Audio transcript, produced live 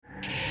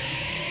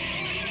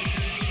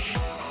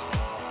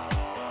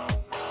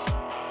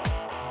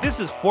This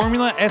is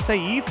Formula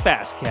SAE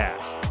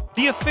Fastcast,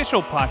 the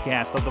official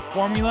podcast of the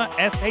Formula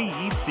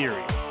SAE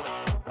series.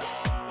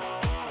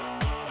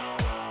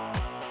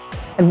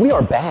 And we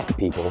are back,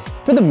 people,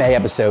 for the May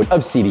episode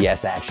of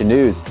CDS Action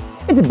News.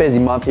 It's a busy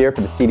month here for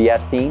the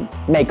CDS teams.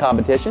 May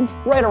competition's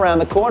right around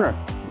the corner,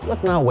 so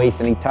let's not waste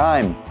any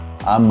time.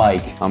 I'm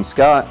Mike. I'm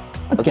Scott.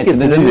 Let's get to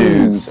the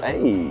news.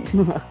 Hey.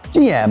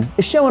 GM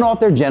is showing off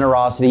their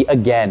generosity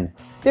again.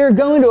 They're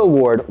going to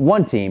award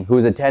one team who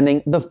is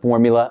attending the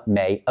Formula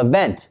May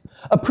event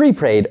a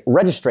prepaid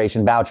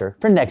registration voucher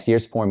for next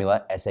year's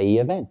Formula SAE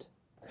event.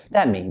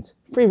 That means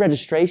free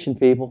registration,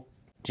 people.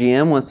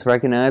 GM wants to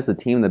recognize the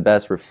team that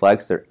best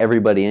reflects their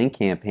Everybody In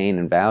campaign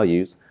and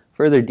values.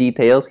 Further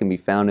details can be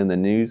found in the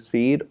news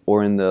feed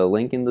or in the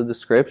link in the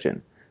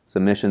description.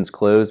 Submissions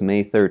close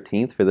May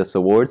 13th for this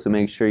award, so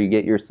make sure you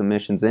get your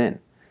submissions in.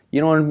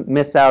 You don't want to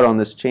miss out on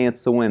this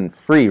chance to win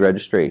free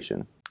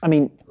registration. I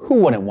mean, who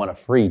wouldn't want a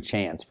free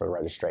chance for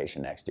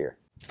registration next year?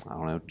 I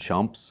don't know,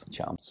 chumps.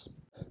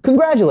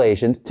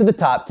 Congratulations to the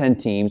top 10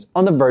 teams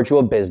on the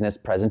Virtual Business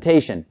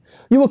presentation.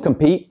 You will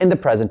compete in the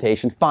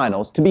presentation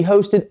finals to be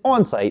hosted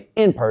on-site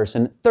in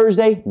person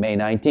Thursday, May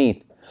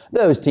 19th.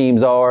 Those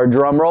teams are,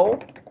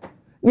 drumroll,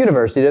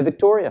 University of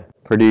Victoria,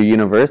 Purdue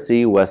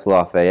University, West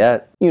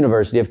Lafayette,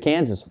 University of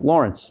Kansas,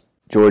 Lawrence,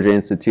 Georgia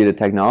Institute of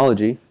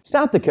Technology,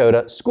 South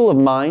Dakota School of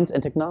Mines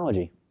and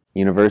Technology,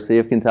 University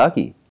of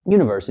Kentucky,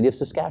 University of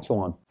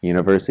Saskatchewan,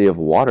 University of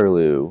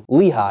Waterloo,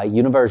 Lehigh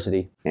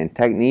University, and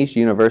Technische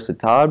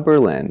Universität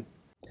Berlin.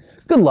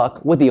 Good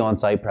luck with the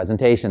on-site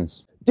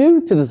presentations. Due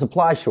to the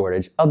supply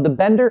shortage of the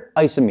Bender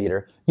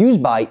isometer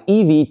used by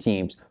EV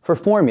teams for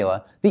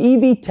Formula, the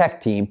EV Tech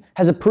team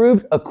has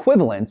approved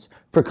equivalents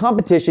for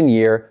competition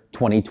year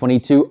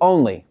 2022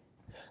 only.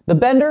 The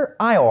Bender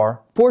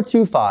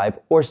IR425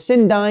 or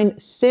Sindyne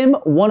SIM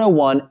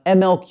 101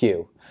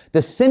 MLQ. The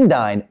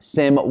Sindyne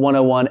SIM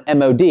 101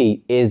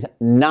 MOD is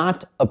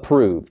not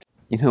approved.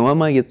 You know what,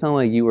 Mike? It sounded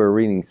like you were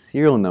reading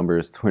serial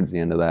numbers towards the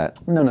end of that.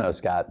 No,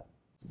 Scott.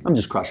 I'm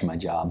just crushing my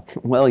job.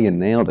 Well, you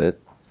nailed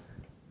it.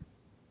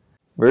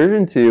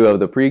 Version 2 of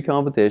the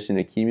pre-competition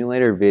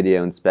accumulator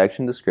video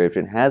inspection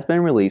description has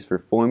been released for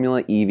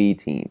Formula EV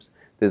teams.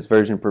 This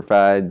version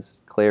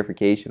provides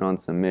clarification on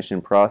submission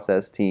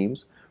process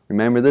teams.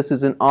 Remember, this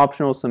is an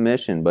optional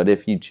submission, but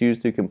if you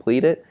choose to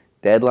complete it,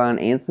 deadline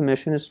and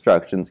submission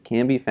instructions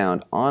can be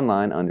found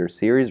online under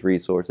Series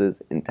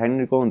Resources and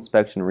Technical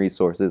Inspection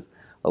Resources,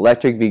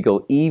 Electric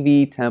Vehicle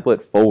EV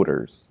Template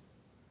folders.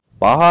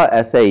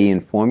 Baja SAE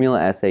and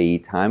Formula SAE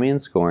timing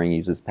and scoring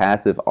uses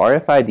passive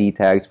RFID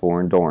tags for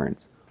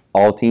endurance.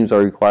 All teams are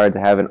required to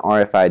have an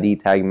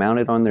RFID tag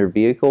mounted on their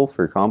vehicle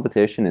for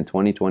competition in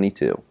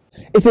 2022.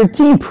 If your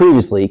team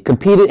previously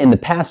competed in the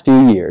past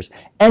few years,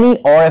 any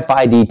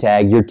RFID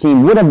tag your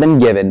team would have been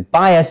given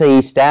by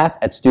SAE staff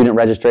at student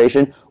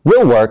registration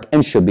will work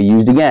and should be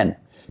used again.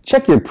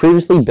 Check your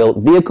previously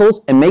built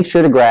vehicles and make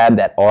sure to grab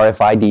that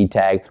RFID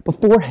tag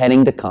before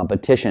heading to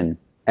competition.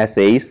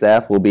 SAE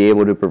staff will be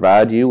able to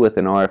provide you with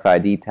an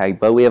RFID tag,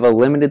 but we have a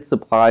limited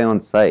supply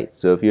on site,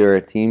 so if you're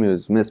a team who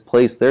has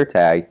misplaced their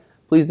tag,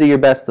 please do your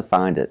best to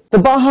find it. The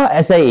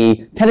Baja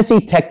SAE Tennessee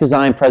Tech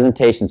Design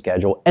Presentation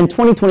Schedule and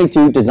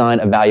 2022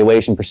 Design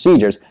Evaluation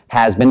Procedures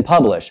has been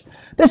published.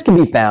 This can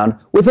be found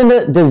within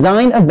the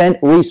Design Event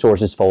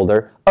Resources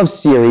folder of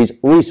Series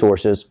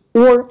Resources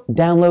or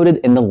downloaded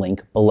in the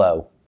link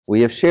below.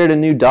 We have shared a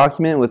new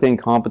document within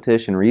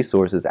Competition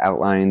Resources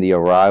outlining the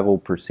arrival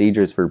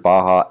procedures for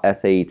Baja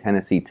SAE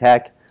Tennessee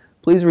Tech.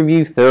 Please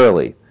review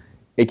thoroughly.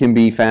 It can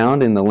be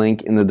found in the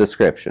link in the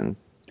description.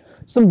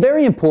 Some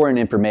very important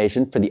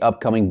information for the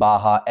upcoming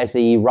Baja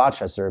SAE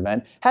Rochester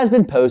event has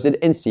been posted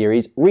in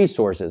Series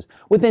Resources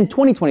within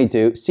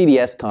 2022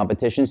 CDS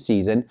Competition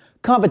Season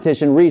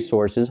Competition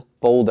Resources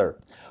folder.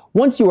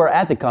 Once you are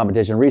at the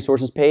Competition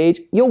Resources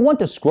page, you'll want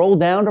to scroll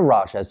down to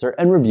Rochester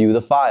and review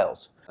the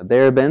files.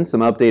 There have been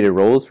some updated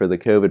rules for the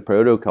COVID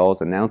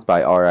protocols announced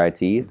by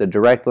RIT. The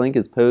direct link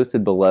is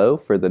posted below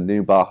for the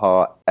new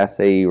Baja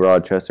SAE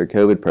Rochester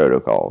COVID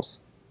protocols.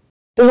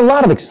 There's a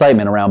lot of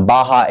excitement around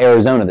Baja,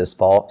 Arizona this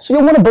fall, so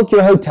you'll want to book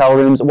your hotel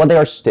rooms while they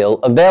are still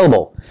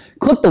available.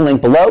 Click the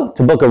link below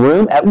to book a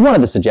room at one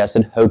of the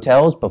suggested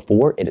hotels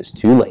before it is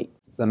too late.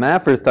 The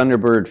map for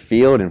Thunderbird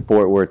Field in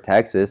Fort Worth,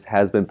 Texas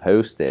has been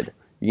posted.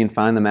 You can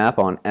find the map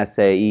on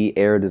SAE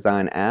Air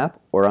Design app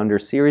or under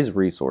Series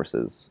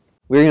Resources.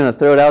 We're going to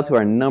throw it out to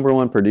our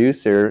 #1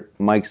 producer,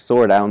 Mike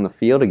Sword, out in the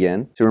field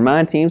again, to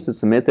remind teams to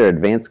submit their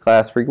advanced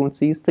class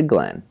frequencies to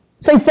Glenn.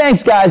 Say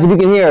thanks, guys, if you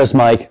can hear us,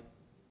 Mike.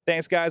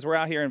 Thanks, guys. We're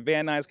out here in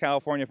Van Nuys,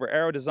 California for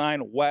Aero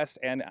Design West,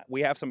 and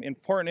we have some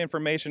important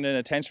information and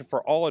attention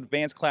for all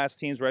advanced class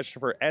teams registered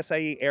for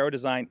SAE Aero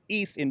Design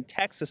East in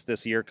Texas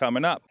this year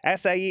coming up.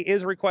 SAE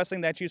is requesting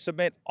that you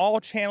submit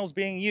all channels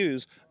being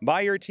used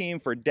by your team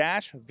for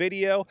dash,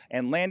 video,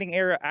 and landing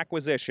area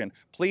acquisition.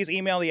 Please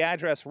email the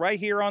address right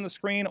here on the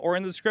screen or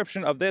in the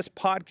description of this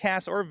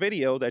podcast or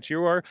video that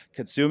you are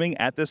consuming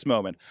at this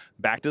moment.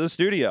 Back to the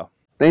studio.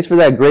 Thanks for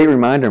that great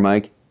reminder,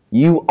 Mike.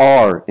 You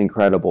are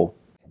incredible.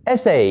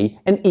 SAE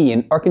and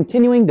Ian are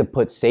continuing to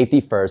put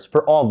safety first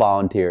for all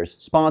volunteers,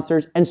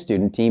 sponsors, and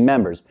student team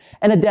members.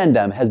 An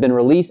addendum has been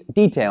released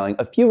detailing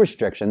a few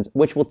restrictions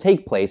which will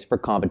take place for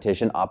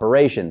competition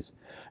operations.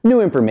 New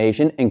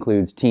information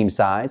includes team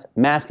size,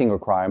 masking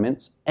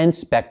requirements, and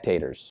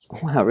spectators.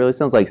 Wow, it really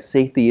sounds like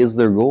safety is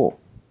their goal.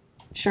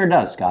 Sure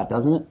does, Scott,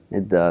 doesn't it?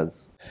 It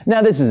does.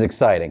 Now this is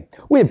exciting.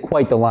 We have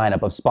quite the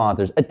lineup of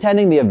sponsors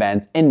attending the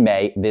events in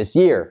May this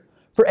year.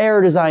 For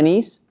Aero Design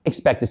East,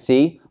 expect to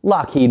see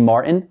Lockheed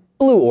Martin,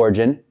 Blue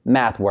Origin,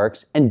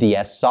 MathWorks, and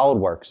DS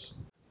SolidWorks.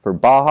 For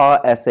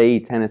Baja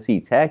SAE Tennessee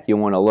Tech, you'll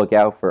want to look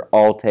out for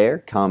Altair,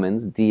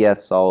 Cummins,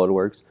 DS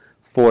SolidWorks,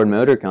 Ford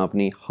Motor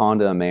Company,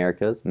 Honda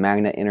Americas,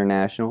 Magna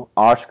International,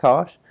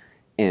 Oshkosh,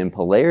 and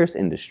Polaris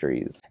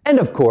Industries. And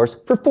of course,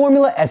 for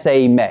Formula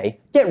SAE May,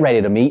 get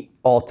ready to meet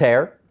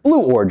Altair,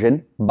 Blue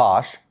Origin,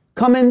 Bosch,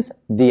 Cummins,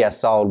 DS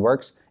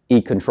SolidWorks,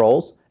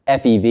 E-Controls,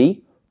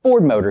 FEV,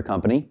 Ford Motor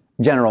Company,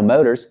 General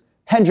Motors,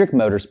 Hendrick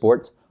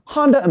Motorsports,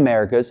 Honda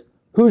Americas,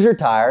 Hoosier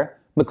Tire,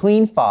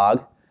 McLean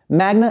Fogg,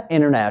 Magna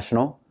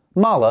International,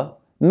 Mala,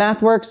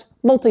 MathWorks,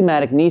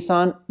 Multimatic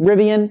Nissan,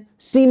 Rivian,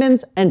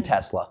 Siemens, and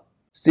Tesla.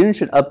 Students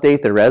should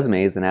update their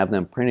resumes and have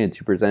them printed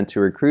to present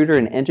to recruiter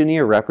and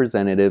engineer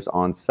representatives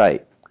on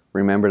site.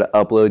 Remember to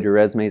upload your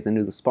resumes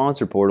into the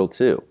sponsor portal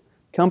too.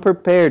 Come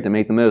prepared to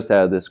make the most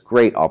out of this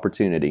great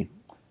opportunity.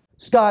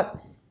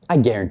 Scott, I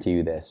guarantee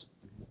you this.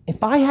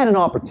 If I had an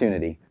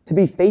opportunity to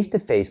be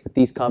face-to-face with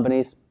these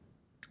companies,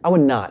 I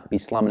would not be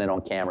slumming it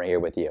on camera here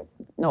with you.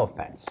 No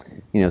offense.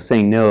 You know,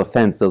 saying no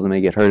offense doesn't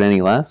make it hurt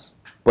any less,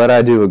 but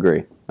I do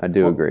agree. I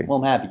do agree. Well,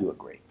 I'm happy you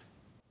agree.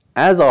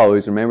 As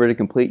always, remember to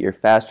complete your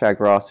Fast Track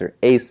roster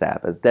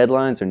ASAP, as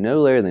deadlines are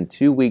no later than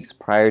 2 weeks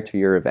prior to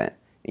your event.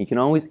 And you can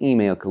always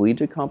email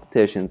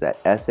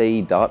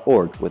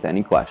collegiatecompetitions@sae.org with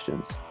any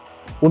questions.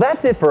 Well,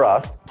 that's it for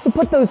us. So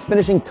put those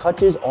finishing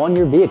touches on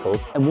your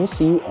vehicles, and we'll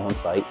see you on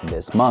site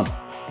this month.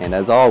 And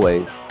as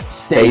always,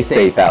 stay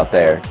safe out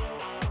there.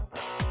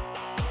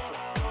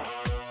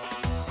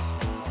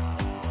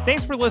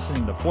 Thanks for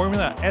listening to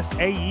Formula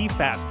SAE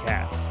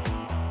Fastcast.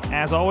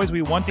 As always,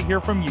 we want to hear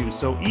from you,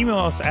 so email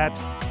us at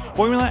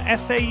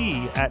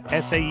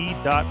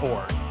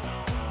formulasae@sae.org.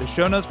 The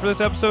show notes for this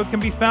episode can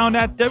be found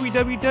at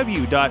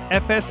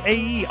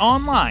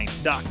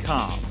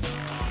www.fsaeonline.com.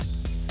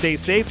 Stay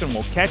safe, and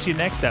we'll catch you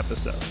next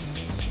episode.